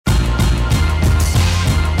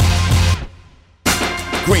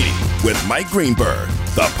Greeny with Mike Greenberg,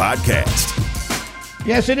 the podcast.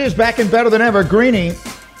 Yes, it is back and better than ever. Greeny,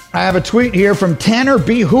 I have a tweet here from Tanner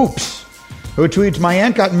B. Hoops, who tweets, "My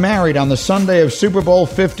aunt got married on the Sunday of Super Bowl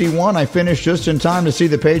 51. I finished just in time to see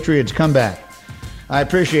the Patriots come back." I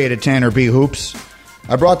appreciate it, Tanner B. Hoops.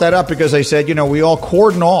 I brought that up because I said, we all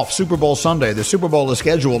cordon off Super Bowl Sunday. The Super Bowl is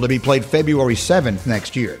scheduled to be played February 7th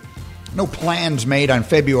next year. No plans made on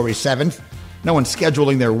February 7th. No one's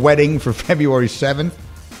scheduling their wedding for February 7th.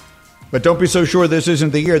 But don't be so sure this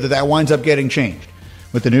isn't the year that winds up getting changed.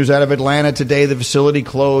 With the news out of Atlanta today, the facility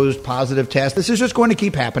closed, positive test. This is just going to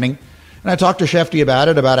keep happening. And I talked to Shefty about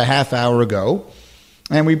it about a half hour ago.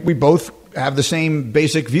 And we both have the same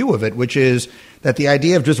basic view of it, which is that the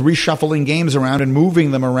idea of just reshuffling games around and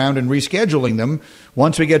moving them around and rescheduling them,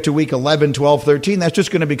 once we get to week 11, 12, 13, that's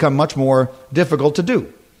just going to become much more difficult to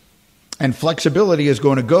do. And flexibility is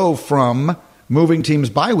going to go from moving teams'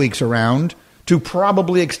 bye weeks around to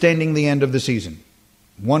probably extending the end of the season.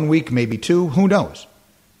 1 week, maybe two, who knows?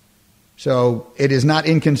 So it is not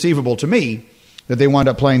inconceivable to me that they wound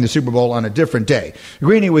up playing the Super Bowl on a different day.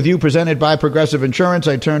 Greeny with you, presented by Progressive Insurance.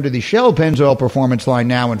 I turn to the Shell Pennzoil Performance line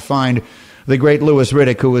now and find the great Louis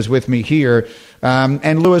Riddick, who is with me here.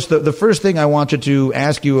 And Louis, the first thing I wanted to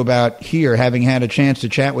ask you about here, having had a chance to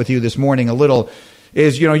chat with you this morning a little,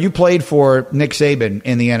 is, you played for Nick Saban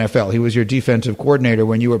in the NFL. He was your defensive coordinator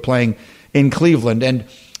when you were playing in Cleveland. And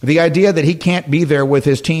the idea that he can't be there with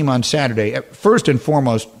his team on Saturday, first and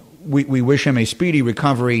foremost, we wish him a speedy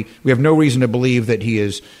recovery. We have no reason to believe that he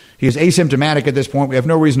is asymptomatic at this point. We have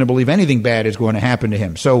no reason to believe anything bad is going to happen to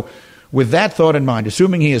him. So with that thought in mind,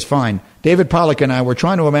 assuming he is fine, David Pollack and I were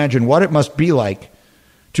trying to imagine what it must be like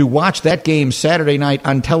to watch that game Saturday night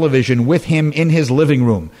on television with him in his living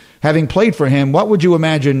room. Having played for him, what would you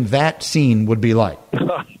imagine that scene would be like?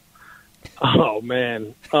 Oh,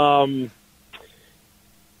 man.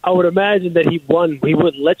 I would imagine that he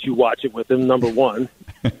wouldn't let you watch it with him, number one.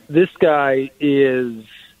 This guy is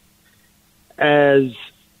as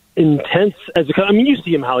intense as you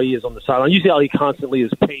see him how he is on the sideline. You see how he constantly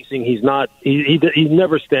is pacing. He's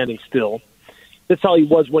never standing still. That's how he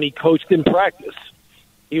was when he coached in practice.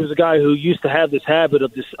 He was a guy who used to have this habit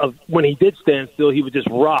of when he did stand still, he would just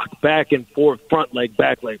rock back and forth, front leg,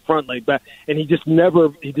 back leg, front leg, back, and he just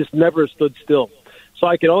never stood still. So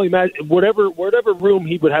I can only imagine whatever room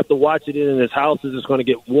he would have to watch it in his house is just going to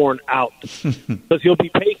get worn out because he'll be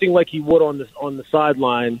pacing like he would on the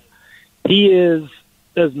sideline. He is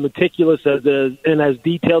as meticulous and as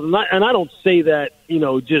detailed, and I don't say that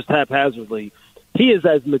just haphazardly. He is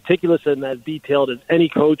as meticulous and as detailed as any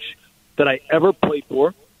coach that I ever played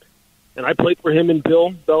for, and I played for him and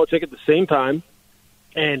Bill Belichick at the same time,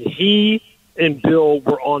 and he and Bill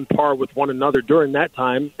were on par with one another during that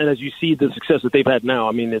time. And as you see the success that they've had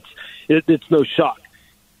now, it's no shock.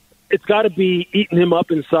 It's got to be eating him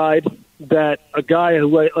up inside that a guy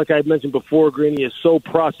who, like I mentioned before, Greeny, is so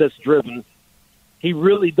process-driven. He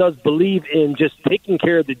really does believe in just taking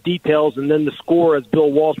care of the details, and then the score, as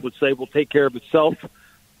Bill Walsh would say, will take care of itself.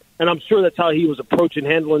 And I'm sure that's how he was approaching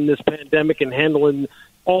handling this pandemic and handling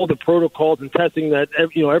all the protocols and testing that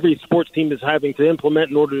every sports team is having to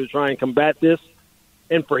implement in order to try and combat this.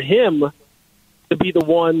 And for him to be the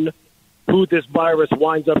one who this virus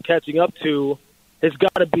winds up catching up to, it's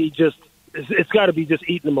got to be just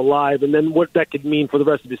eating him alive. And then what that could mean for the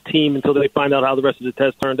rest of his team until they find out how the rest of the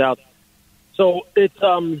test turned out. So it's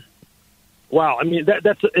wow.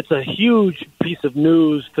 It's a huge piece of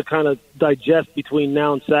news to kind of digest between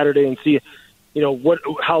now and Saturday and see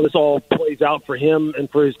how this all plays out for him and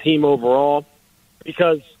for his team overall.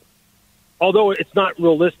 Because although it's not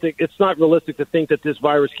realistic to think that this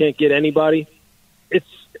virus can't get anybody.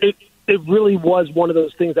 It really was one of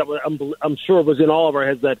those things that I'm sure was in all of our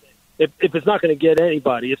heads that if it's not going to get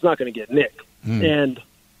anybody, it's not going to get Nick. And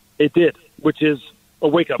it did, which is a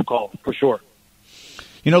wake-up call for sure.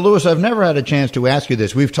 Louis, I've never had a chance to ask you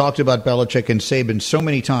this. We've talked about Belichick and Saban so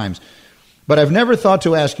many times. But I've never thought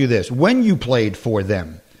to ask you this. When you played for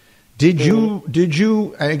them, did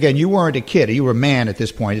you, and again, you weren't a kid, you were a man at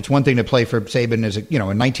this point. It's one thing to play for Saban as a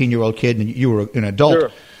 19-year-old kid and you were an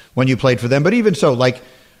adult when you played for them. But even so, like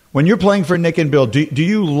when you're playing for Nick and Bill, do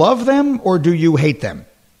you love them or do you hate them?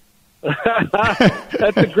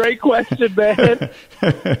 That's a great question, man.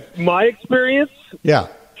 My experience,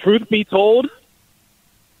 truth be told,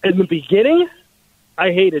 in the beginning,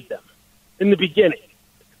 I hated them. In the beginning.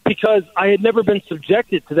 Because I had never been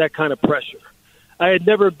subjected to that kind of pressure. I had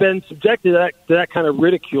never been subjected to that kind of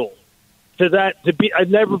ridicule. I'd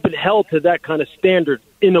never been held to that kind of standard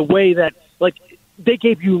in a way that, like, they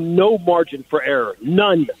gave you no margin for error.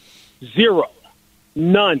 None. Zero.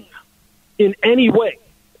 None. In any way.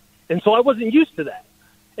 And so I wasn't used to that.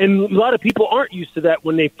 And a lot of people aren't used to that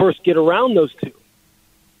when they first get around those two.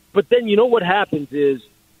 But then you know what happens is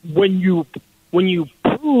when you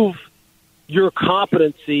prove your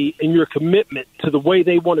competency and your commitment to the way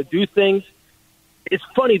they want to do things, it's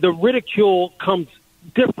funny, the ridicule comes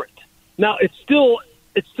different. Now, it's still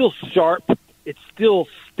sharp. It still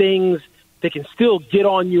stings. They can still get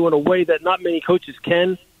on you in a way that not many coaches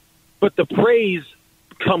can. But the praise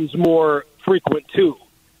becomes more frequent, too.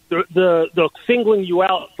 The singling you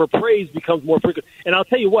out for praise becomes more frequent. And I'll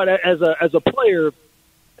tell you what, as a player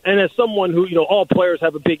and as someone who, all players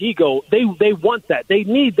have a big ego, they want that. They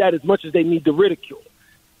need that as much as they need the ridicule,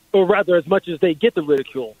 or rather as much as they get the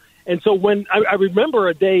ridicule. And so when I remember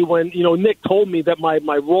a day when, Nick told me that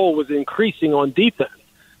my role was increasing on defense.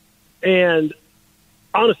 And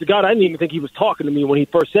honest to God, I didn't even think he was talking to me when he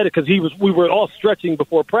first said it, because we were all stretching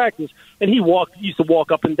before practice, and he used to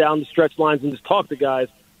walk up and down the stretch lines and just talk to guys.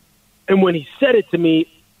 And when he said it to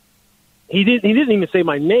me, he didn't even say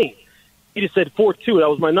my name. He just said 4-2. That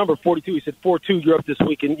was my number, 42. He said 4-2. You're up this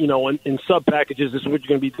week, and in sub packages. This is what you're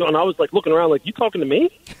going to be doing. I was like looking around, like, you talking to me?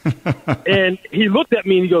 And he looked at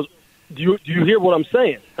me and he goes, "Do you hear what I'm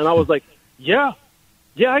saying?" And I was like, "Yeah,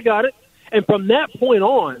 I got it." And from that point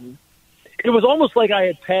on, it was almost like I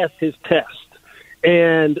had passed his test,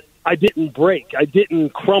 and I didn't break, I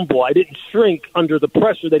didn't crumble, I didn't shrink under the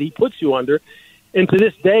pressure that he puts you under. And to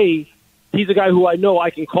this day, he's a guy who I know I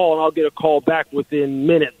can call, and I'll get a call back within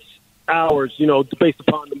minutes, hours,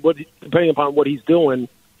 depending upon what he's doing.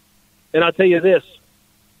 And I'll tell you this,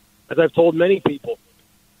 as I've told many people,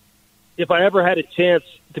 if I ever had a chance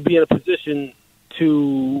to be in a position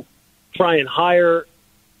to try and hire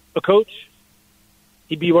a coach,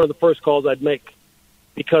 he'd be one of the first calls I'd make,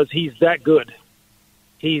 because he's that good.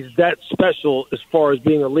 He's that special as far as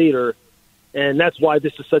being a leader. And that's why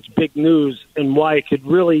this is such big news, and why it could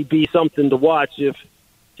really be something to watch if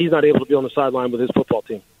he's not able to be on the sideline with his football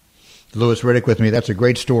team. Louis Riddick with me. That's a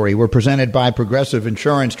great story. We're presented by Progressive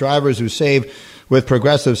Insurance. Drivers who save with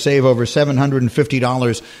Progressive save over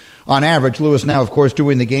 $750 on average. Louis now, of course,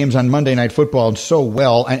 doing the games on Monday Night Football so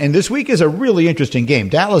well. And this week is a really interesting game.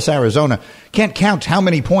 Dallas, Arizona. Can't count how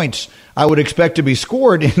many points I would expect to be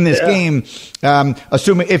scored in this game,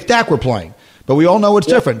 assuming if Dak were playing. But we all know it's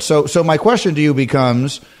different. So my question to you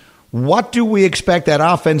becomes, what do we expect that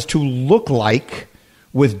offense to look like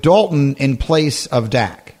with Dalton in place of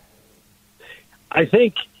Dak? I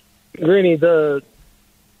think, Greeny, the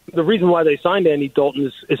reason why they signed Andy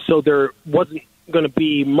Dalton is so there wasn't going to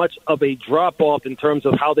be much of a drop-off in terms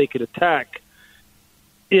of how they could attack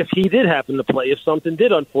if he did happen to play, if something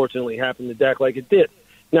did unfortunately happen to Dak like it did.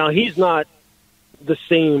 Now, he's not the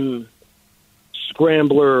same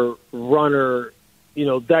scrambler, runner,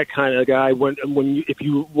 that kind of guy. If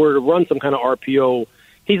you were to run some kind of RPO,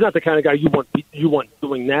 he's not the kind of guy you want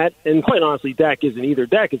doing that. And quite honestly, Dak isn't either.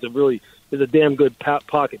 Dak is a damn good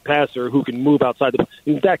pocket passer who can move outside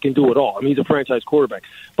and Dak can do it all. I mean, he's a franchise quarterback.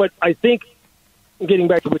 But I think, getting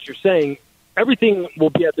back to what you're saying, everything will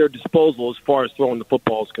be at their disposal as far as throwing the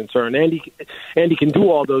football is concerned. Andy can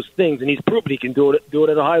do all those things, and he's proven he can do it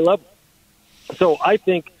at a high level. So I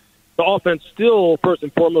think the offense still, first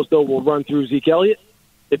and foremost, though, will run through Zeke Elliott.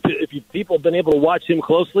 If people have been able to watch him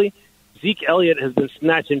closely, Zeke Elliott has been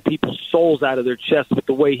snatching people's souls out of their chests with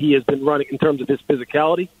the way he has been running in terms of his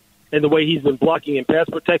physicality and the way he's been blocking and pass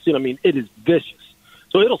protection. I mean, it is vicious.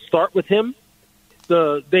 So it'll start with him.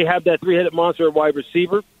 They have that three-headed monster at wide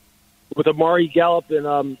receiver with Amari Gallup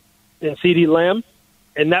and CeeDee Lamb,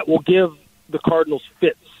 and that will give the Cardinals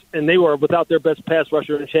fits. And they were without their best pass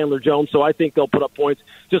rusher in Chandler Jones, so I think they'll put up points,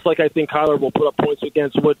 just like I think Kyler will put up points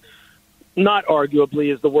against what not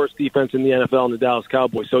arguably is the worst defense in the NFL in the Dallas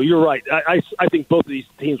Cowboys. So you're right. I think both of these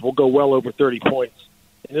teams will go well over 30 points,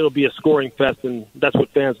 and it'll be a scoring fest, and that's what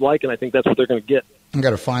fans like, and I think that's what they're going to get. I've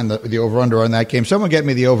got to find the over-under on that game. Someone get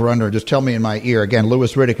me the over-under. Just tell me in my ear. Again,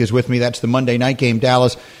 Louis Riddick is with me. That's the Monday night game,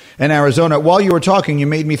 Dallas and Arizona. While you were talking, you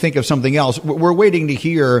made me think of something else. We're waiting to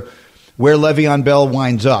hear where Le'Veon Bell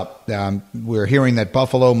winds up. We're hearing that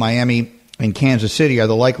Buffalo, Miami, and Kansas City are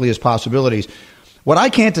the likeliest possibilities. What I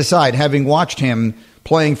can't decide, having watched him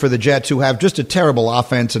playing for the Jets, who have just a terrible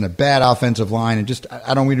offense and a bad offensive line, and just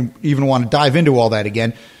I don't even want to dive into all that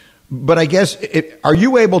again. But I guess, are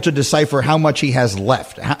you able to decipher how much he has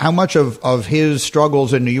left? How much of his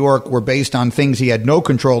struggles in New York were based on things he had no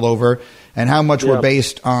control over, and how much were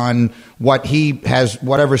based on what he has,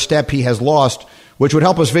 whatever step he has lost, which would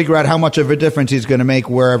help us figure out how much of a difference he's going to make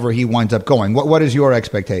wherever he winds up going? What is your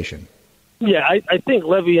expectation? Yeah, I think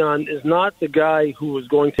Le'Veon is not the guy who is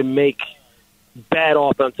going to make bad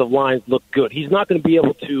offensive lines look good. He's not going to be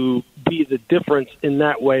able to be the difference in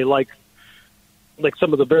that way, like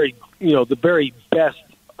some of the very best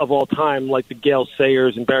of all time, like the Gale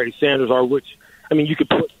Sayers and Barry Sanders are. Which, I mean, you could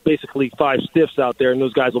put basically 5 stiffs out there, and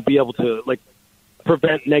those guys will be able to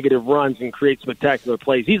prevent negative runs and create spectacular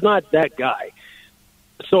plays. He's not that guy.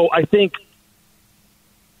 So I think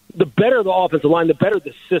the better the offensive line, the better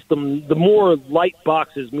the system, the more light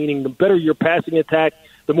boxes, meaning the better your passing attack,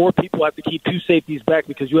 the more people have to keep 2 safeties back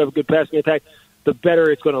because you have a good passing attack, the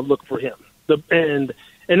better it's going to look for him.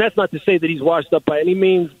 And that's not to say that he's washed up by any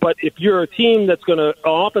means, but if you're an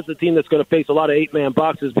offensive team that's going to face a lot of 8-man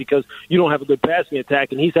boxes because you don't have a good passing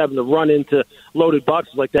attack and he's having to run into loaded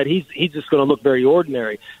boxes like that, he's just going to look very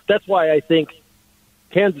ordinary. That's why I think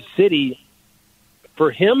Kansas City,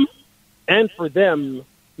 for him and for them,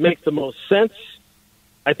 makes the most sense.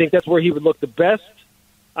 I think that's where he would look the best.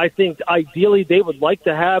 I think ideally they would like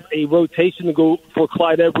to have a rotation to go for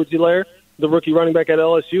Clyde Edwards-Helaire, the rookie running back at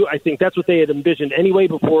LSU. I think that's what they had envisioned anyway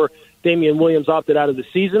before Damian Williams opted out of the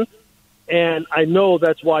season. And I know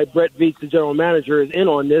that's why Brett Veach, the general manager, is in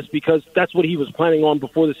on this, because that's what he was planning on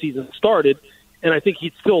before the season started. And I think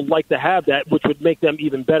he'd still like to have that, which would make them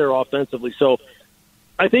even better offensively. So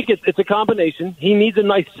I think it's a combination. He needs a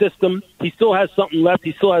nice system. He still has something left.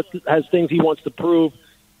 He still has things he wants to prove.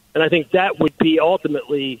 And I think that would be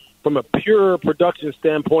ultimately, from a pure production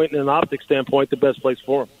standpoint and an optics standpoint, the best place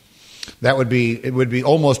for him. It would be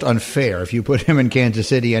almost unfair if you put him in Kansas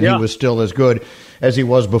City and he was still as good as he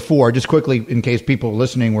was before. Just quickly, in case people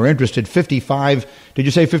listening were interested, 55, did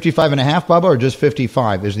you say 55 and a half, Bubba, or just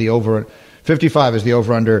 55 is the over? 55 is the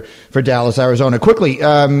over-under for Dallas, Arizona. Quickly,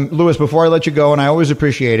 Lewis, before I let you go, and I always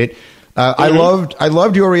appreciate it, I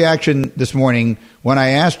loved your reaction this morning when I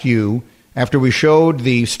asked you, after we showed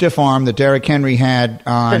the stiff arm that Derrick Henry had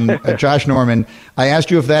on Josh Norman, I asked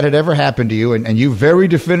you if that had ever happened to you, and you very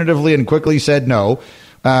definitively and quickly said no.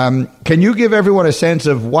 Can you give everyone a sense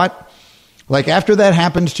of what, after that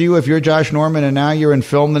happens to you, if you're Josh Norman and now you're in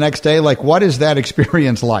film the next day, what is that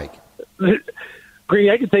experience like? Green,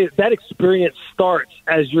 I can say that experience starts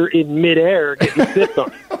as you're in midair getting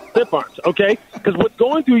stiff arms, okay? Because what's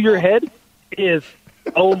going through your head is,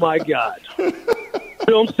 oh, my God.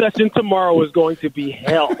 Film session tomorrow is going to be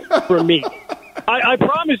hell for me. I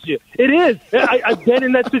promise you. It is. I've been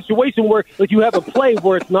in that situation where you have a play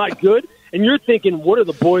where it's not good, and you're thinking, what are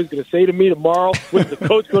the boys going to say to me tomorrow? What's the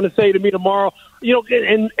coach going to say to me tomorrow?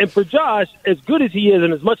 And for Josh, as good as he is,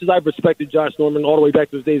 and as much as I've respected Josh Norman all the way back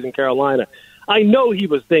to his days in Carolina, I know he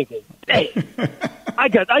was thinking, "Hey,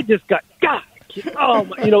 I just got God."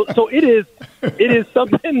 So it is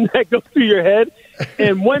something that goes through your head.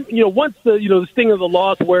 And when once the sting of the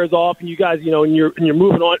loss wears off, and you guys and you're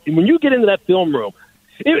moving on, and when you get into that film room,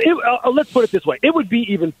 let's put it this way: it would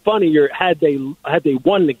be even funnier had they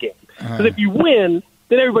won the game. Because if you win,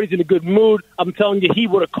 then everybody's in a good mood. I'm telling you, he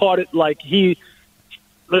would have caught it like he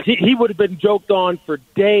would have been joked on for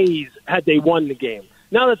days had they won the game.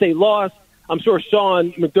 Now that they lost, I'm sure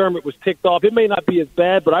Sean McDermott was ticked off. It may not be as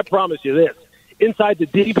bad, but I promise you this. Inside the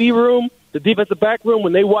DB room, the defensive back room,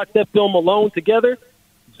 when they watch that film alone together,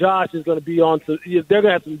 Josh is going to be on. They're going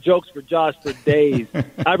to have some jokes for Josh for days.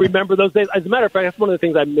 I remember those days. As a matter of fact, that's one of the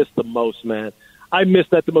things I miss the most, man. I miss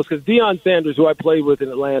that the most because Deion Sanders, who I played with in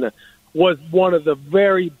Atlanta, was one of the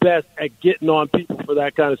very best at getting on people for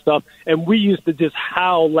that kind of stuff. And we used to just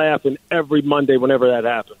howl laughing every Monday whenever that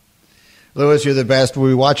happened. Lewis, you're the best. We'll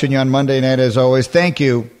be watching you on Monday night as always. Thank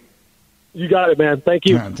you. You got it, man. Thank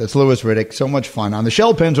you. That's Louis Riddick. So much fun. On the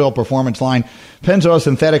Shell Pennzoil Performance line, Pennzoil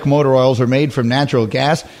synthetic motor oils are made from natural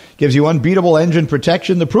gas. Gives you unbeatable engine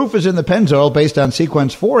protection. The proof is in the Pennzoil based on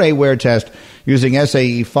Sequence 4A wear test using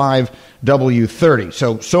SAE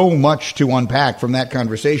 5W30. So much to unpack from that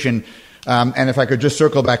conversation. And if I could just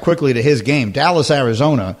circle back quickly to his game, Dallas,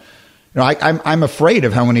 Arizona. I'm afraid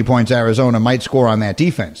of how many points Arizona might score on that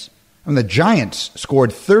defense. And the Giants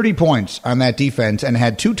scored 30 points on that defense and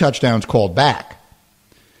had 2 touchdowns called back.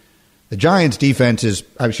 The Giants'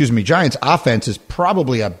 Giants' offense is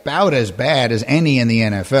probably about as bad as any in the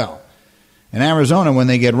NFL. And Arizona, when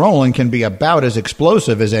they get rolling, can be about as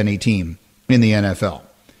explosive as any team in the NFL.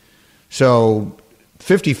 So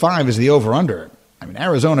 55 is the over-under. I mean,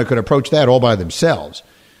 Arizona could approach that all by themselves.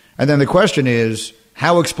 And then the question is,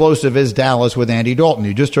 how explosive is Dallas with Andy Dalton?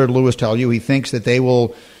 You just heard Lewis tell you he thinks that they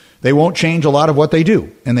won't change a lot of what they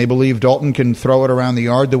do. And they believe Dalton can throw it around the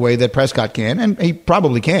yard the way that Prescott can, and he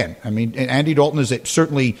probably can. I mean, Andy Dalton is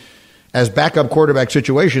certainly, as backup quarterback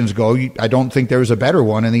situations go, I don't think there's a better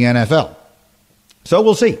one in the NFL. So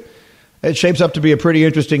we'll see. It shapes up to be a pretty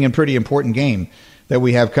interesting and pretty important game that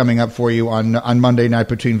we have coming up for you on Monday night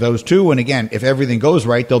between those two. And again, if everything goes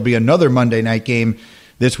right, there'll be another Monday night game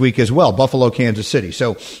this week as well, Buffalo, Kansas City.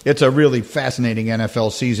 So it's a really fascinating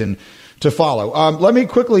NFL season to follow. Let me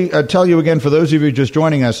quickly tell you again, for those of you just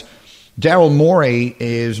joining us, Daryl Morey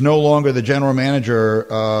is no longer the general manager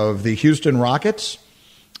of the Houston Rockets.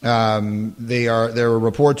 There are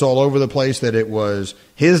reports all over the place that it was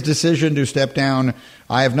his decision to step down.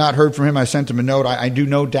 I have not heard from him. I sent him a note. I do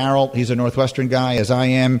know Daryl. He's a Northwestern guy, as I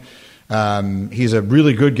am. He's a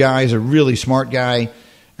really good guy. He's a really smart guy.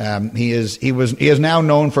 He is now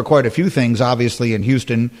known for quite a few things, obviously, in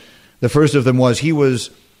Houston. The first of them was he was,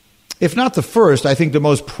 if not the first, I think the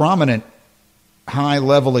most prominent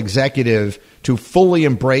high-level executive to fully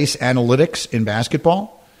embrace analytics in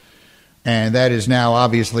basketball. And that is now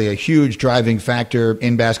obviously a huge driving factor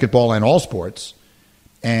in basketball and all sports.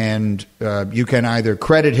 And you can either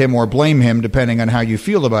credit him or blame him, depending on how you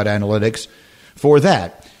feel about analytics, for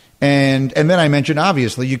that. And then I mentioned,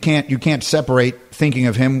 obviously, you can't separate thinking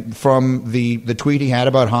of him from the tweet he had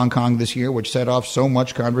about Hong Kong this year, which set off so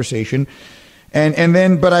much conversation.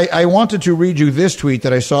 But I wanted to read you this tweet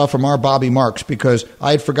that I saw from our Bobby Marks, because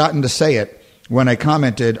I had forgotten to say it when I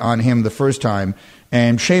commented on him the first time.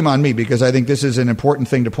 And shame on me, because I think this is an important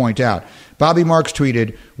thing to point out. Bobby Marks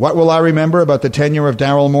tweeted, "What will I remember about the tenure of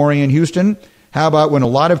Daryl Morey in Houston? How about when a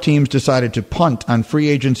lot of teams decided to punt on free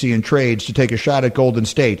agency and trades to take a shot at Golden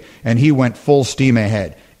State, and he went full steam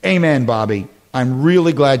ahead?" Amen, Bobby. I'm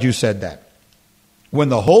really glad you said that. When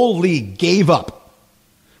the whole league gave up,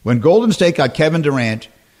 when Golden State got Kevin Durant,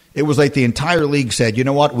 it was like the entire league said, you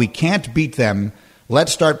know what, we can't beat them.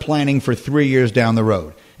 Let's start planning for 3 years down the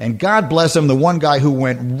road. And God bless him, the one guy who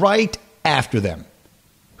went right after them,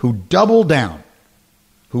 who doubled down,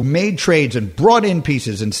 who made trades and brought in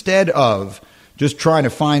pieces instead of just trying to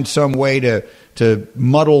find some way to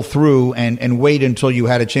muddle through and wait until you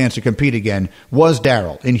had a chance to compete again, was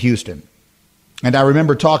Daryl in Houston. And I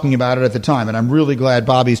remember talking about it at the time, and I'm really glad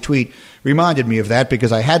Bobby's tweet reminded me of that,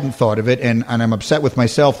 because I hadn't thought of it, and I'm upset with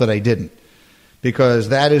myself that I didn't, because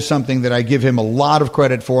that is something that I give him a lot of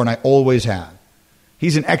credit for, and I always have.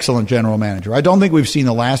 He's an excellent general manager. I don't think we've seen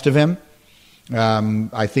the last of him.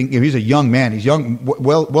 I think he's a young man. He's young,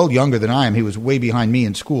 well younger than I am. He was way behind me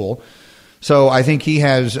in school. So I think he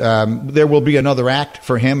has, there will be another act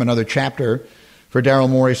for him, another chapter for Daryl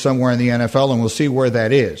Morey somewhere in the NFL, and we'll see where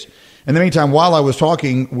that is. In the meantime, while I was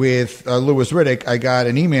talking with Louis Riddick, I got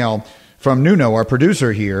an email from Nuno, our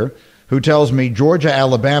producer here, who tells me Georgia,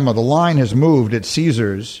 Alabama, the line has moved at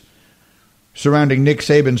Caesars surrounding Nick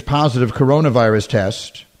Saban's positive coronavirus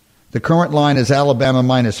test. The current line is Alabama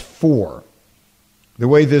 -4. The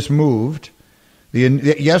way this moved,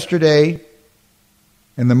 yesterday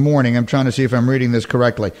in the morning, I'm trying to see if I'm reading this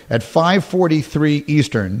correctly, at 5:43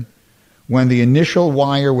 Eastern, when the initial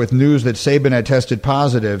wire with news that Saban had tested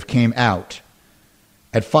positive came out,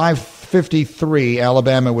 at 5:53,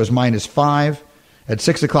 Alabama was -5. At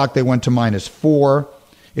 6 o'clock, they went to -4.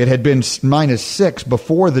 It had been -6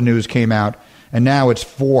 before the news came out, and now it's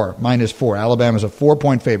 -4. Alabama's a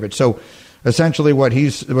 4-point favorite. So essentially what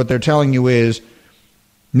they're telling you is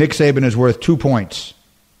Nick Saban is worth 2 points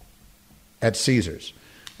at Caesars.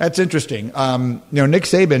 That's interesting. Nick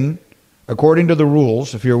Saban, according to the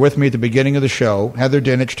rules, if you're with me at the beginning of the show, Heather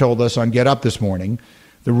Dinich told us on Get Up this morning,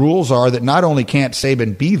 the rules are that not only can't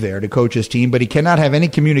Saban be there to coach his team, but he cannot have any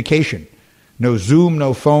communication. No Zoom,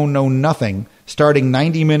 no phone, no nothing, starting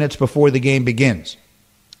 90 minutes before the game begins.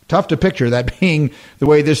 Tough to picture that being the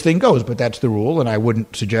way this thing goes, but that's the rule, and I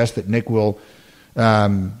wouldn't suggest that Nick will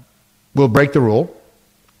break the rule.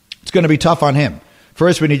 It's going to be tough on him.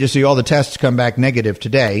 First, we need to see all the tests come back negative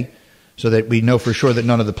today so that we know for sure that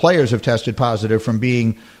none of the players have tested positive from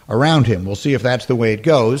being around him. We'll see if that's the way it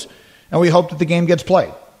goes, and we hope that the game gets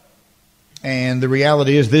played. And the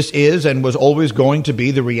reality is this is and was always going to be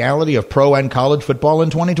the reality of pro and college football in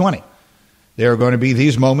 2020. There are going to be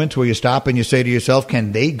these moments where you stop and you say to yourself,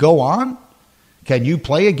 can they go on? Can you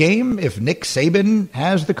play a game if Nick Saban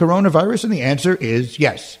has the coronavirus? And the answer is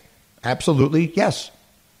yes. Absolutely yes.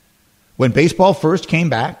 When baseball first came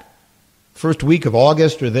back, first week of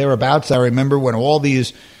August or thereabouts, I remember when all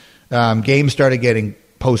these games started getting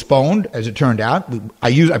postponed, as it turned out.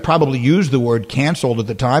 I probably used the word canceled at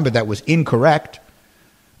the time, but that was incorrect.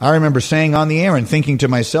 I remember saying on the air and thinking to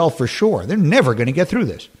myself, for sure, they're never going to get through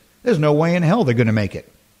this. There's no way in hell they're going to make it.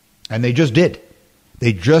 And they just did.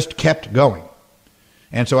 They just kept going.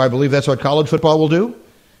 And so I believe that's what college football will do,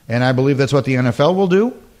 and I believe that's what the NFL will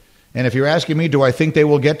do. And if you're asking me, do I think they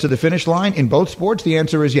will get to the finish line in both sports, the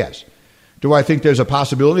answer is yes. Do I think there's a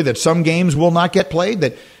possibility that some games will not get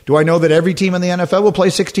played? Do I know that every team in the NFL will play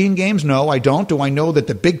 16 games? No, I don't. Do I know that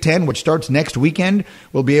the Big Ten, which starts next weekend,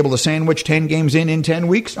 will be able to sandwich 10 games in 10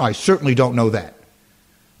 weeks? I certainly don't know that.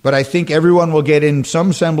 But I think everyone will get in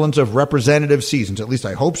some semblance of representative seasons. At least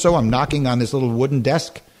I hope so. I'm knocking on this little wooden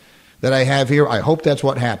desk that I have here. I hope that's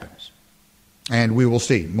what happens. And we will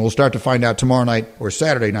see. We'll start to find out tomorrow night, or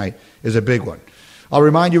Saturday night is a big one. I'll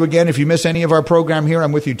remind you again, if you miss any of our program here,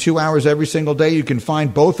 I'm with you 2 hours every single day. You can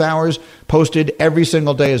find both hours posted every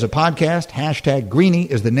single day as a podcast. Hashtag Greeny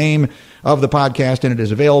is the name of the podcast, and it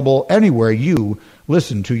is available anywhere you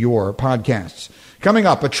listen to your podcasts. Coming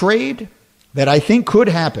up, a trade that I think could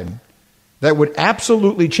happen that would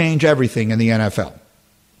absolutely change everything in the NFL.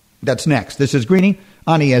 That's next. This is Greeny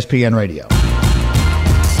on ESPN Radio.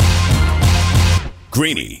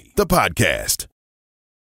 Greeny, the podcast.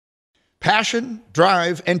 Passion,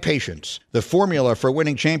 drive, and patience. The formula for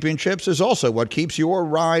winning championships is also what keeps your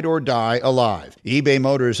ride or die alive. eBay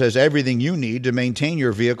Motors has everything you need to maintain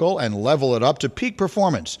your vehicle and level it up to peak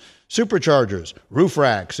performance. Superchargers, roof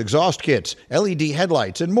racks, exhaust kits, LED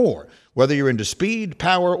headlights, and more. Whether you're into speed,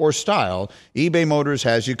 power, or style, eBay Motors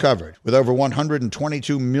has you covered. With over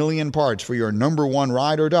 122 million parts for your number one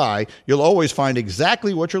ride or die, you'll always find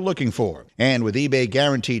exactly what you're looking for. And with eBay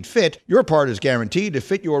Guaranteed Fit, your part is guaranteed to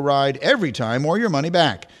fit your ride every time or your money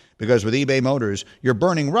back. Because with eBay Motors, you're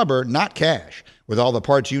burning rubber, not cash. With all the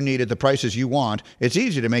parts you need at the prices you want, it's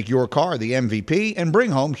easy to make your car the MVP and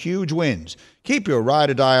bring home huge wins. Keep your ride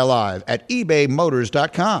or die alive at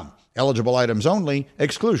ebaymotors.com. Eligible items only.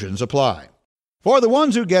 Exclusions apply. For the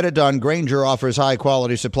ones who get it done, Grainger offers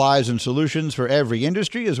high-quality supplies and solutions for every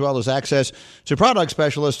industry, as well as access to product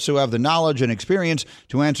specialists who have the knowledge and experience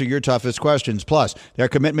to answer your toughest questions. Plus, their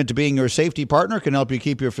commitment to being your safety partner can help you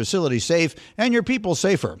keep your facility safe and your people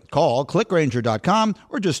safer. Call, clickgrainger.com,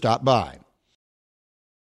 or just stop by.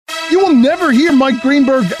 You will never hear Mike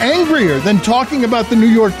Greenberg angrier than talking about the New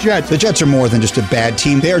York Jets. The Jets are more than just a bad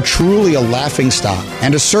team. They are truly a laughingstock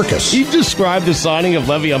and a circus. He described the signing of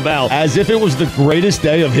Le'Veon Bell as if it was the greatest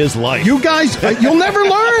day of his life. You guys, you'll never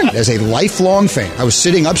learn. As a lifelong fan, I was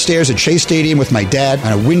sitting upstairs at Shea Stadium with my dad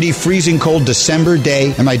on a windy, freezing cold December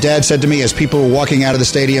day, and my dad said to me as people were walking out of the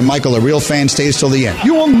stadium, Michael, a real fan stays till the end.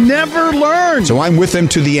 You will never learn. So I'm with them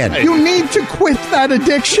to the end. You need to quit that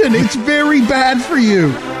addiction. It's very bad for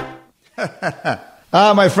you.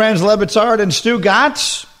 My friends Le Batard and Stu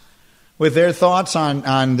Gatz with their thoughts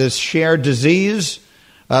on this shared disease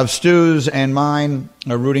of Stu's and mine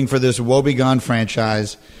rooting for this woebegone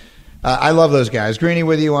franchise. I love those guys. Greeny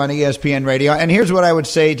with you on ESPN Radio. And here's what I would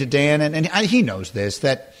say to Dan, and he knows this,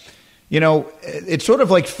 that, you know, it's sort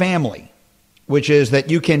of like family, which is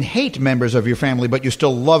that you can hate members of your family, but you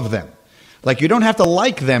still love them. Like, you don't have to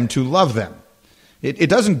like them to love them.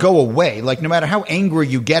 It doesn't go away. Like, no matter how angry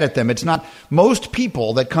you get at them, it's not most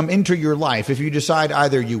people that come into your life. If you decide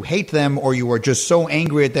either you hate them or you are just so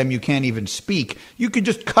angry at them you can't even speak, you can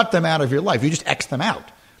just cut them out of your life. You just X them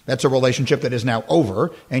out. That's a relationship that is now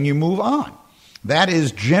over, and you move on. That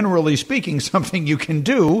is, generally speaking, something you can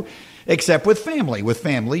do, except with family. With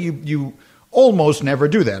family, you almost never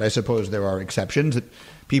do that. I suppose there are exceptions that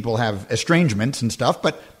people have estrangements and stuff,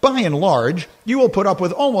 but by and large, you will put up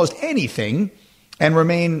with almost anything and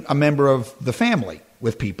remain a member of the family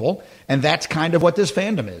with people. And that's kind of what this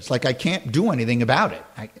fandom is. Like, I can't do anything about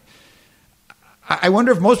it. I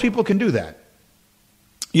wonder if most people can do that.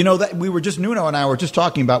 You know, that we were just, Nuno and I were just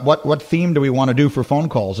talking about what theme do we want to do for phone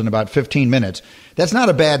calls in about 15 minutes. That's not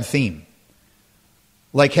a bad theme.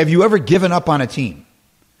 Like, have you ever given up on a team?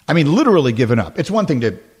 I mean, literally given up. It's one thing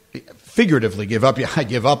to figuratively give up. Yeah, I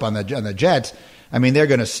give up on the Jets. I mean, they're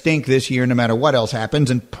going to stink this year no matter what else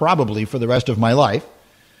happens, and probably for the rest of my life.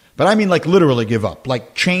 But I mean, like, literally give up.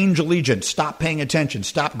 Like, change allegiance. Stop paying attention.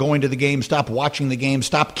 Stop going to the game. Stop watching the game.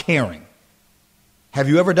 Stop caring. Have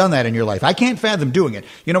you ever done that in your life? I can't fathom doing it.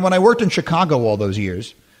 You know, when I worked in Chicago all those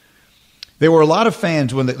years, there were a lot of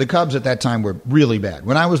fans when the Cubs at that time were really bad.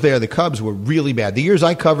 When I was there, the Cubs were really bad. The years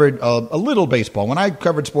I covered a little baseball. When I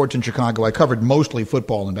covered sports in Chicago, I covered mostly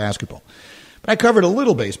football and basketball. But I covered a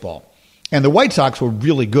little baseball. And the White Sox were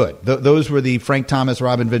really good. Those were the Frank Thomas,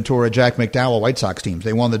 Robin Ventura, Jack McDowell White Sox teams.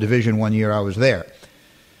 They won the division one year I was there.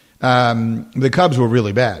 The Cubs were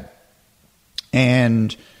really bad.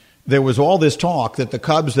 And there was all this talk that the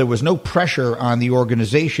Cubs, there was no pressure on the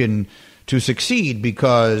organization to succeed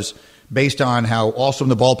because based on how awesome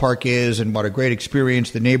the ballpark is and what a great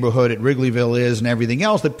experience the neighborhood at Wrigleyville is and everything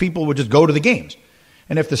else, that people would just go to the games.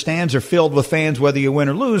 And if the stands are filled with fans, whether you win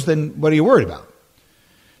or lose, then what are you worried about?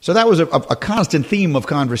 So that was a constant theme of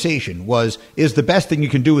conversation is the best thing you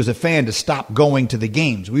can do as a fan to stop going to the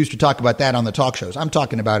games. We used to talk about that on the talk shows. I'm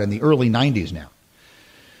talking about in the early 90s now.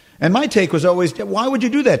 And my take was always, why would you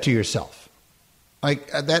do that to yourself? Like,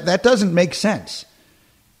 that doesn't make sense.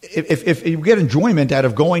 If you get enjoyment out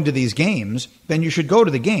of going to these games, then you should go to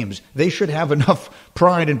the games. They should have enough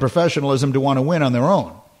pride and professionalism to want to win on their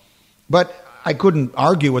own. But I couldn't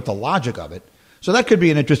argue with the logic of it. So that could be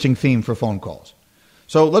an interesting theme for phone calls.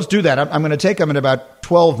 So let's do that. I'm going to take them in about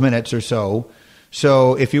 12 minutes or so.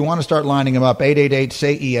 So if you want to start lining them up,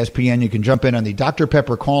 888-SAY-ESPN, you can jump in on the Dr.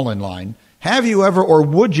 Pepper call-in line. Have you ever or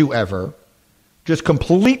would you ever just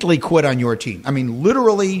completely quit on your team? I mean,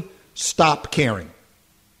 literally stop caring.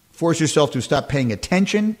 Force yourself to stop paying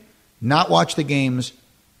attention, not watch the games.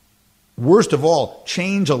 Worst of all,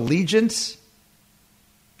 change allegiance.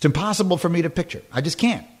 It's impossible for me to picture. I just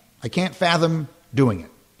can't. I can't fathom doing it.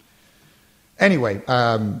 Anyway,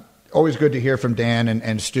 always good to hear from Dan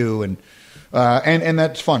and Stu, and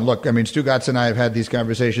that's fun. Look, I mean, Stu Gatz and I have had these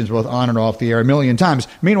conversations both on and off the air a million times.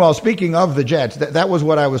 Meanwhile, speaking of the Jets, that was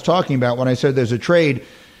what I was talking about when I said there's a trade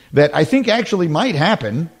that I think actually might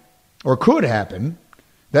happen or could happen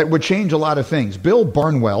that would change a lot of things. Bill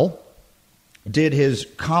Barnwell did his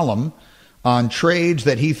column on trades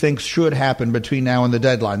that he thinks should happen between now and the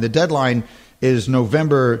deadline. The deadline is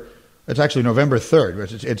November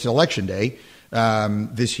 3rd. It's election day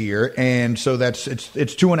this year, and so it's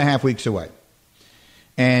 2.5 weeks away.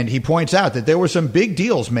 And he points out that there were some big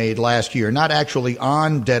deals made last year, not actually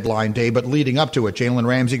on deadline day, but leading up to it. Jalen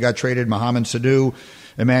Ramsey got traded, Mohamed Sanu,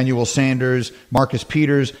 Emmanuel Sanders, Marcus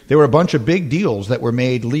Peters. There were a bunch of big deals that were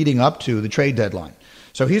made leading up to the trade deadline.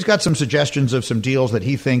 So he's got some suggestions of some deals that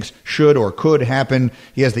he thinks should or could happen.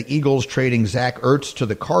 He has the Eagles trading Zach Ertz to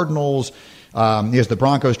the Cardinals. He has the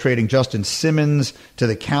Broncos trading Justin Simmons to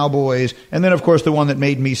the Cowboys. And then, of course, the one that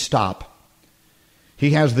made me stop.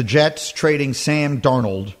 He has the Jets trading Sam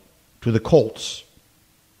Darnold to the Colts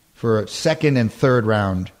for second and third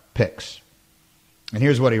round picks. And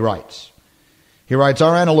here's what he writes. He writes,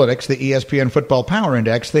 our analytics, the ESPN Football Power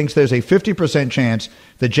Index, thinks there's a 50% chance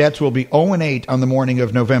the Jets will be 0-8 on the morning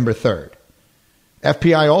of November 3rd.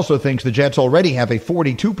 FPI also thinks the Jets already have a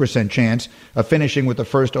 42% chance of finishing with the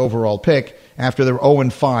first overall pick after their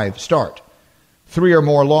 0-5 start. 3 or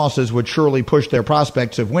more losses would surely push their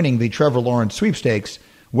prospects of winning the Trevor Lawrence sweepstakes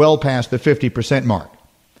well past the 50% mark.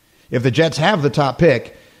 If the Jets have the top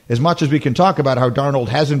pick, as much as we can talk about how Darnold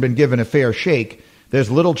hasn't been given a fair shake,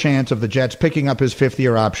 there's little chance of the Jets picking up his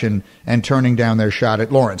fifth-year option and turning down their shot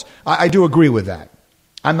at Lawrence. I do agree with that.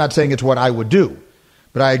 I'm not saying it's what I would do,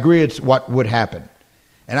 but I agree it's what would happen.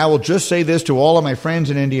 And I will just say this to all of my friends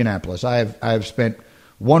in Indianapolis. I have spent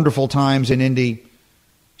wonderful times in Indy.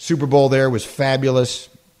 Super Bowl there was fabulous.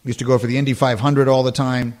 Used to go for the Indy 500 all the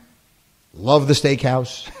time. Love the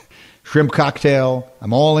steakhouse. Shrimp cocktail.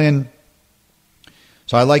 I'm all in.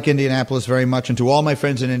 So I like Indianapolis very much. And to all my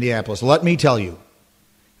friends in Indianapolis, let me tell you,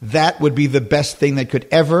 that would be the best thing that could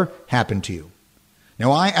ever happen to you.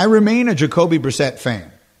 Now, I remain a Jacoby Brissett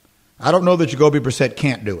fan. I don't know that Jacoby Brissett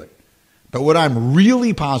can't do it. But what I'm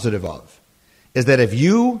really positive of is that if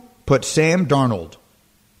you put Sam Darnold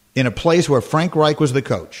in a place where Frank Reich was the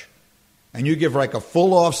coach, and you give Reich a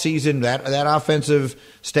full off season, that offensive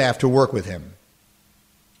staff to work with him,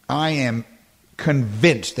 I am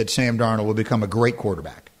convinced that Sam Darnold will become a great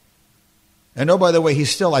quarterback. And oh, by the way,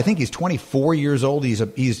 I think he's 24 years old.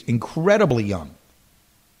 He's incredibly young.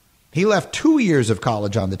 He left 2 years of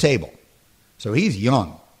college on the table. So he's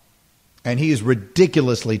young. And he's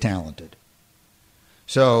ridiculously talented.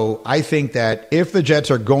 So I think that if the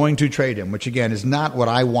Jets are going to trade him, which again is not what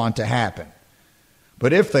I want to happen,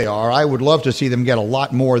 but if they are, I would love to see them get a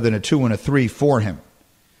lot more than a 2 and a 3 for him.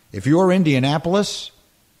 If you're Indianapolis,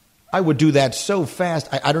 I would do that so fast.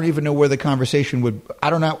 I don't even know where the conversation would. I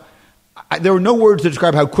don't know. There were no words to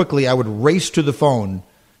describe how quickly I would race to the phone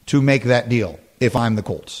to make that deal if I'm the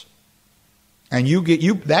Colts. And you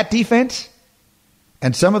get that defense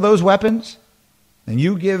and some of those weapons, and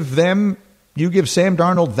you give Sam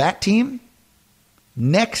Darnold that team,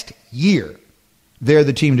 next year, they're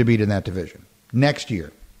the team to beat in that division. Next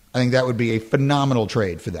year. I think that would be a phenomenal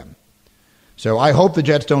trade for them. So I hope the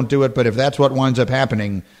Jets don't do it, but if that's what winds up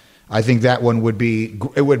happening, I think that one would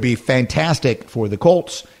be fantastic for the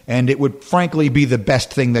Colts, and it would frankly be the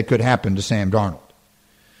best thing that could happen to Sam Darnold.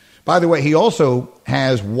 By the way, he also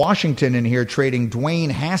has Washington in here trading Dwayne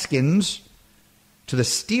Haskins to the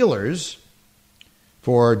Steelers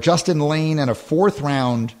for Justin Lane and a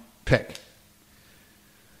 4th-round pick.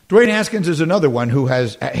 Dwayne Haskins is another one who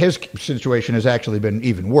his situation has actually been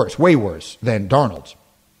even worse, way worse than Darnold's.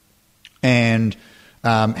 And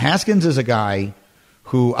Haskins is a guy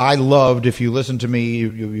who I loved. If you listen to me,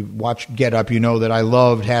 you watch Get Up, you know that I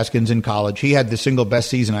loved Haskins in college. He had the single best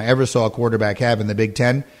season I ever saw a quarterback have in the Big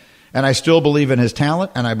Ten. And I still believe in his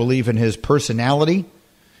talent, and I believe in his personality.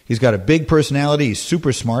 He's got a big personality. He's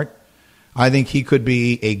super smart. I think he could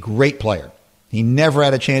be a great player. He never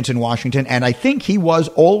had a chance in Washington, and I think he was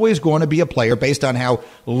always going to be a player based on how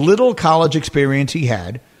little college experience he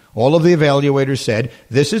had. All of the evaluators said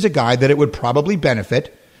this is a guy that it would probably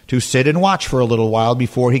benefit to sit and watch for a little while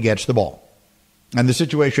before he gets the ball. And the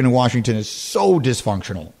situation in Washington is so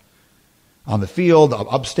dysfunctional on the field,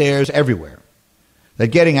 upstairs, everywhere, that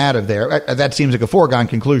getting out of there, that seems like a foregone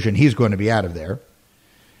conclusion. He's going to be out of there.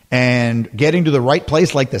 And getting to the right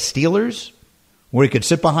place like the Steelers, where he could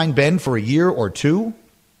sit behind Ben for a year or two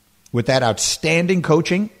with that outstanding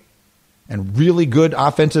coaching and really good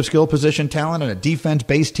offensive skill position talent and a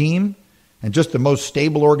defense-based team and just the most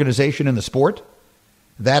stable organization in the sport,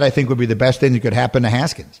 that I think would be the best thing that could happen to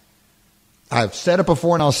Haskins. I've said it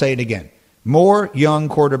before and I'll say it again. More young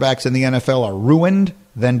quarterbacks in the NFL are ruined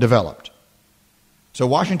than developed. So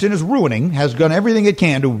Washington is has done everything it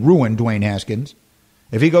can to ruin Dwayne Haskins.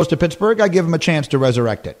 If he goes to Pittsburgh, I give him a chance to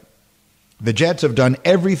resurrect it. The Jets have done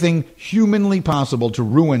everything humanly possible to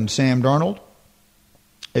ruin Sam Darnold.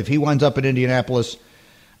 If he winds up in Indianapolis,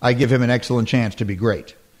 I give him an excellent chance to be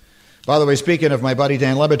great. By the way, speaking of my buddy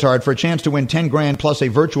Dan Le Batard, for a chance to win $10,000 plus a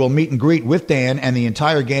virtual meet and greet with Dan and the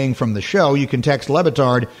entire gang from the show, you can text Le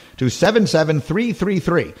Batard to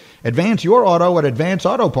 77333. Advance your auto at Advance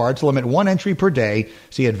Auto Parts. Limit one entry per day.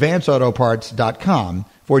 See advanceautoparts.com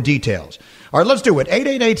for details. All right, let's do it.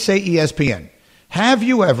 888-SAY-ESPN. Have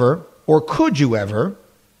you ever, or could you ever,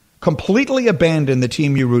 completely abandon the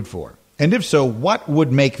team you root for? And if so, what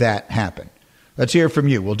would make that happen? Let's hear from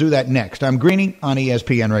you. We'll do that next. I'm Greeny on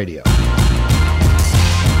ESPN Radio.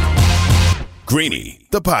 Greeny,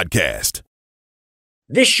 the podcast.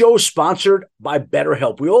 This show is sponsored by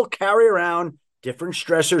BetterHelp. We all carry around different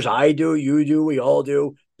stressors. I do, you do, we all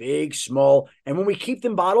do, big, small. And when we keep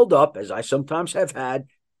them bottled up, as I sometimes have had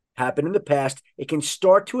happen in the past, it can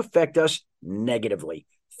start to affect us negatively.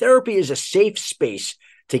 Therapy is a safe space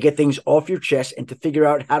to get things off your chest and to figure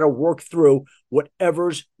out how to work through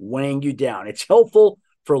whatever's weighing you down. It's helpful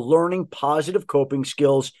for learning positive coping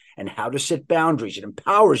skills and how to set boundaries. It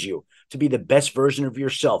empowers you to be the best version of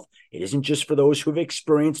yourself. It isn't just for those who've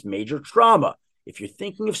experienced major trauma. If you're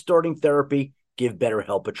thinking of starting therapy, give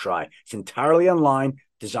BetterHelp a try. It's entirely online,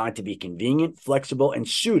 designed to be convenient, flexible, and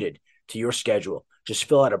suited to your schedule. Just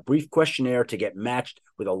fill out a brief questionnaire to get matched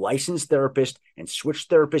with a licensed therapist and switch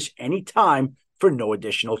therapists anytime for no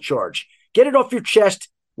additional charge. Get it off your chest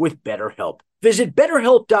with BetterHelp. Visit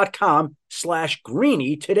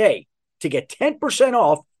BetterHelp.com/Greeny today to get 10%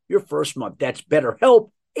 off your first month. That's BetterHelp,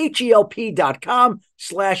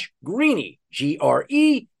 HELP.com/Greeny,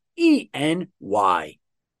 GREENY.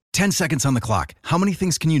 10 seconds on the clock. How many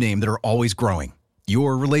things can you name that are always growing?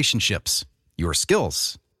 Your relationships, your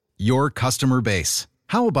skills, your customer base.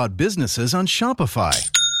 How about businesses on Shopify?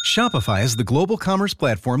 Shopify is the global commerce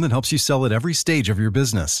platform that helps you sell at every stage of your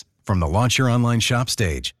business. From the launch your online shop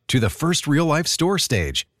stage, to the first real-life store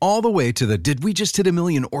stage, all the way to the did we just hit a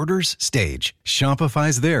million orders stage.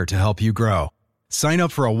 Shopify's there to help you grow. Sign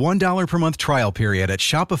up for a $1 per month trial period at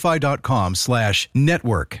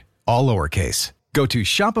shopify.com/network, all lowercase. Go to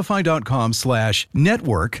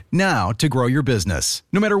shopify.com/network now to grow your business,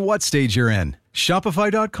 no matter what stage you're in.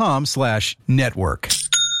 Shopify.com/network.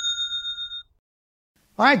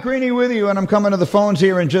 All right, Greeny with you, and I'm coming to the phones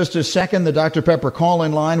here in just a second. The Dr. Pepper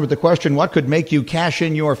call-in line with the question, what could make you cash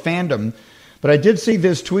in your fandom? But I did see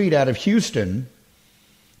this tweet out of Houston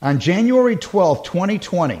on January 12th,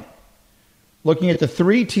 2020, looking at the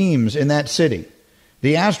three teams in that city.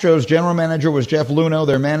 The Astros general manager was Jeff Luhnow.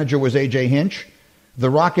 Their manager was A.J. Hinch.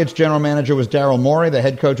 The Rockets general manager was Daryl Morey. The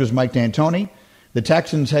head coach was Mike D'Antoni. The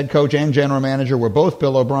Texans head coach and general manager were both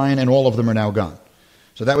Bill O'Brien, and all of them are now gone.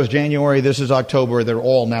 So that was January. This is October. They're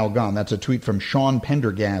all now gone. That's a tweet from Sean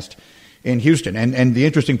Pendergast in Houston. And the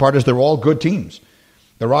interesting part is they're all good teams.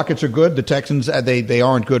 The Rockets are good. The Texans, they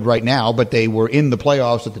aren't good right now, but they were in the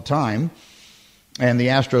playoffs at the time. And the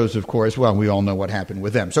Astros, of course, well, we all know what happened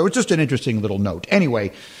with them. So it's just an interesting little note.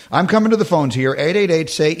 Anyway, I'm coming to the phones here.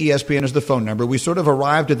 888-SAY-ESPN is the phone number. We sort of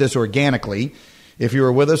arrived at this organically. If you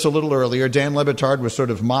were with us a little earlier, Dan Le Batard was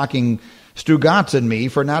sort of mocking Stu Gatz and me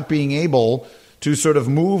for not being able to sort of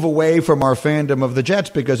move away from our fandom of the Jets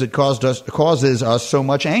because it causes us so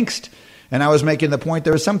much angst. And I was making the point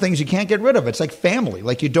there are some things you can't get rid of. It's like family.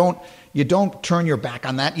 Like you don't turn your back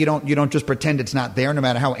on that. You don't just pretend it's not there, no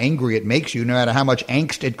matter how angry it makes you, no matter how much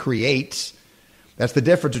angst it creates. That's the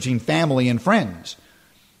difference between family and friends.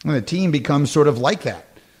 And the team becomes sort of like that.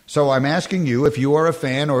 So I'm asking you if you are a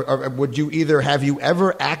fan, or would you have you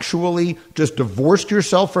ever actually just divorced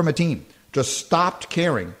yourself from a team, just stopped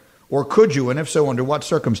caring, or could you, and if so, under what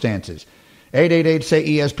circumstances?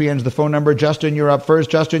 888-SAY-ESPN is the phone number. Justin, you're up first.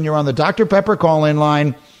 Justin, you're on the Dr. Pepper call-in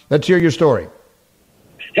line. Let's hear your story.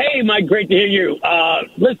 Hey, Mike, great to hear you.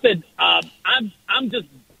 Listen, I'm just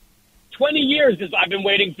 20 years I've been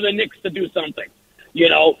waiting for the Knicks to do something. You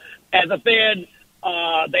know, as a fan,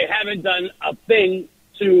 they haven't done a thing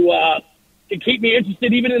to keep me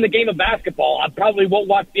interested, even in the game of basketball. I probably won't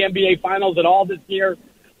watch the NBA Finals at all this year.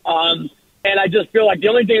 And I just feel like the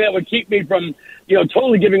only thing that would keep me from,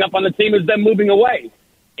 totally giving up on the team is them moving away.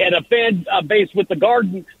 And a fan base with the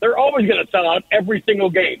Garden, they're always going to sell out every single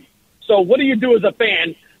game. So what do you do as a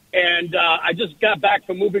fan? And I just got back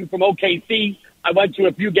from moving from OKC. I went to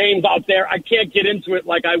a few games out there. I can't get into it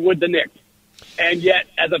like I would the Knicks. And yet,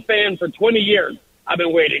 as a fan for 20 years, I've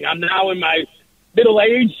been waiting. I'm now in my middle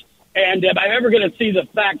age, and am I ever going to see the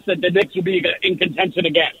facts that the Knicks will be in contention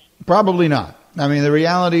again? Probably not. I mean, the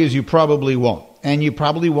reality is you probably won't. And you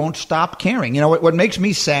probably won't stop caring. You know, what makes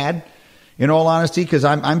me sad, in all honesty, because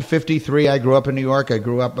I'm 53. I grew up in New York. I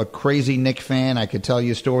grew up a crazy Knicks fan. I could tell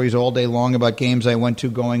you stories all day long about games I went to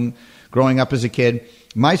growing up as a kid.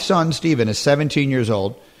 My son, Steven, is 17 years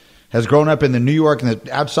old, has grown up in the New York,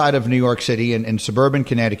 outside of New York City, in suburban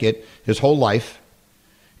Connecticut his whole life,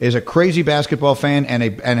 is a crazy basketball fan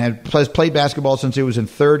has played basketball since he was in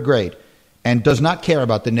third grade, and does not care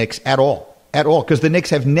about the Knicks at all, because the Knicks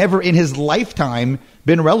have never in his lifetime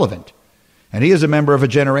been relevant. And he is a member of a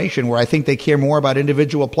generation where I think they care more about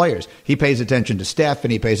individual players. He pays attention to Steph,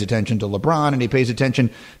 and he pays attention to LeBron, and he pays attention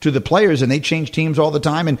to the players, and they change teams all the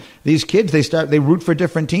time. And these kids, they root for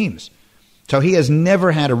different teams. So he has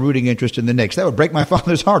never had a rooting interest in the Knicks. That would break my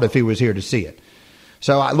father's heart if he was here to see it.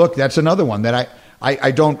 So look, that's another one that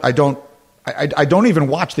I don't even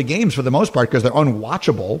watch the games for the most part because they're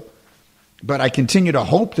unwatchable. But I continue to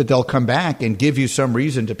hope that they'll come back and give you some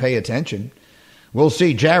reason to pay attention. We'll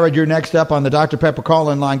see. Jared, you're next up on the Dr. Pepper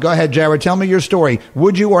call-in line. Go ahead, Jared. Tell me your story.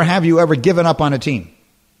 Would you or have you ever given up on a team?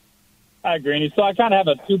 Hi, Greeny. So I kind of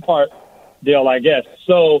have a two-part deal, I guess.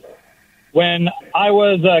 So when I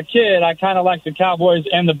was a kid, I kind of liked the Cowboys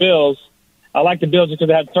and the Bills. I liked the Bills because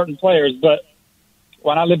they had certain players. But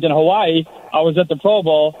when I lived in Hawaii, I was at the Pro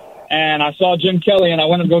Bowl, and I saw Jim Kelly, and I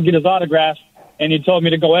went to go get his autograph, and he told me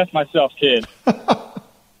to go F myself, kid.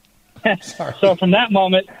 So from that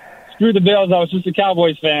moment, screw the Bills, I was just a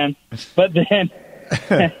Cowboys fan. But then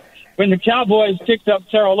when the Cowboys picked up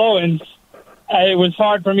Terrell Owens, it was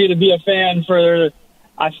hard for me to be a fan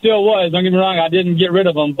I still was. Don't get me wrong, I didn't get rid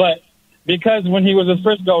of him. But because when he was at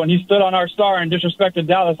Frisco and he stood on our star and disrespected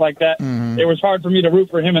Dallas like that, it was hard for me to root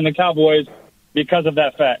for him and the Cowboys because of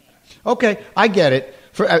that fact. Okay, I get it.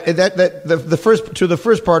 For the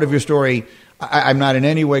first part of your story, I'm not in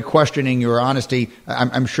any way questioning your honesty.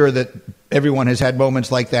 I'm sure that everyone has had moments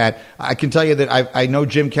like that. I can tell you that I know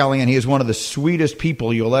Jim Kelly, and he is one of the sweetest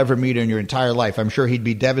people you'll ever meet in your entire life. I'm sure he'd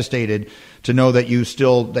be devastated to know that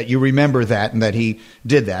you remember that and that he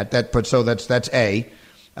did that. So that's A.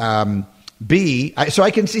 B. So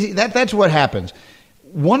I can see that's what happens.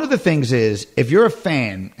 One of the things is, if you're a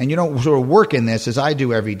fan and you don't sort of work in this as I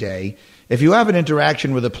do every day, if you have an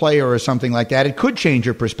interaction with a player or something like that, it could change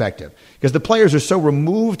your perspective because the players are so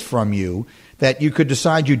removed from you that you could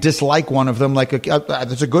decide you dislike one of them.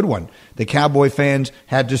 That's a good one. The Cowboy fans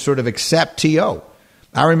had to sort of accept T.O.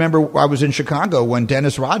 I remember I was in Chicago when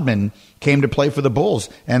Dennis Rodman came to play for the Bulls,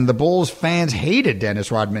 and the Bulls fans hated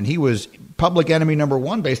Dennis Rodman. He was public enemy number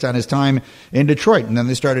one based on his time in Detroit, and then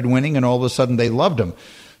they started winning, and all of a sudden they loved him.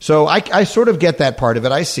 So I sort of get that part of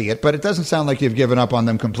it. I see it, but it doesn't sound like you've given up on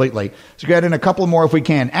them completely. So get in a couple more if we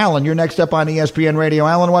can. Alan, you're next up on ESPN Radio.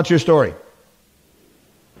 Alan, what's your story?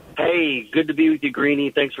 Hey, good to be with you, Greeny.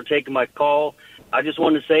 Thanks for taking my call. I just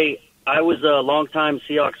wanted to say I was a longtime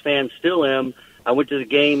Seahawks fan, still am. I went to the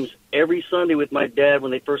games every Sunday with my dad when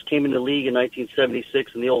they first came in the league in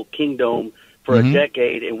 1976 in the old Kingdome for a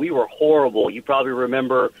decade, and we were horrible. You probably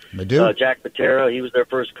remember Jack Patera. He was their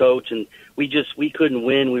first coach, and we couldn't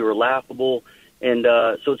win. We were laughable. And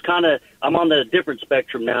so it's kind of, I'm on the different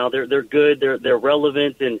spectrum now. They're good, they're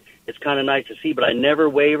relevant, and it's kind of nice to see. But I never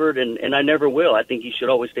wavered, and I never will. I think you should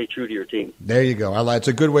always stay true to your team. There you go. It's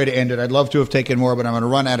a good way to end it. I'd love to have taken more, but I'm going to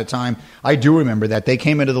run out of time. I do remember that. They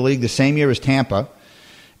came into the league the same year as Tampa,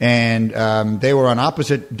 and they were on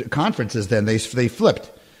opposite conferences then. They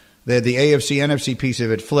flipped. The AFC, NFC piece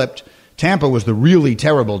of it flipped. Tampa was the really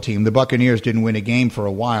terrible team. The Buccaneers didn't win a game for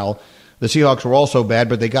a while. The Seahawks were also bad,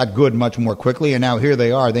 but they got good much more quickly, and now here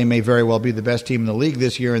they are. They may very well be the best team in the league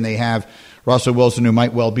this year, and they have Russell Wilson, who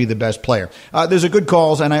might well be the best player. There's a good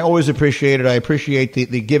calls, and I always appreciate it. I appreciate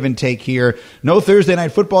the give and take here. No Thursday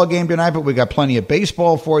night football game tonight, but we got plenty of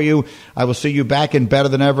baseball for you. I will see you back in Better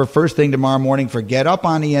Than Ever first thing tomorrow morning for Get Up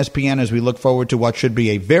on ESPN as we look forward to what should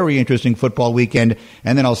be a very interesting football weekend.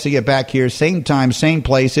 And then I'll see you back here, same time, same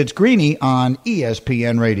place. It's Greeny on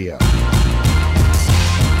ESPN Radio.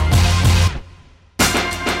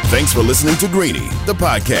 Thanks for listening to Greeny, the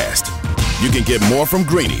podcast. You can get more from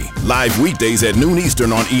Greeny live weekdays at noon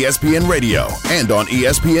Eastern on ESPN Radio and on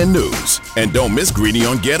ESPN News. And don't miss Greeny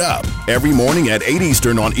on Get Up every morning at 8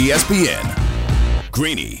 Eastern on ESPN.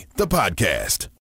 Greeny, the podcast.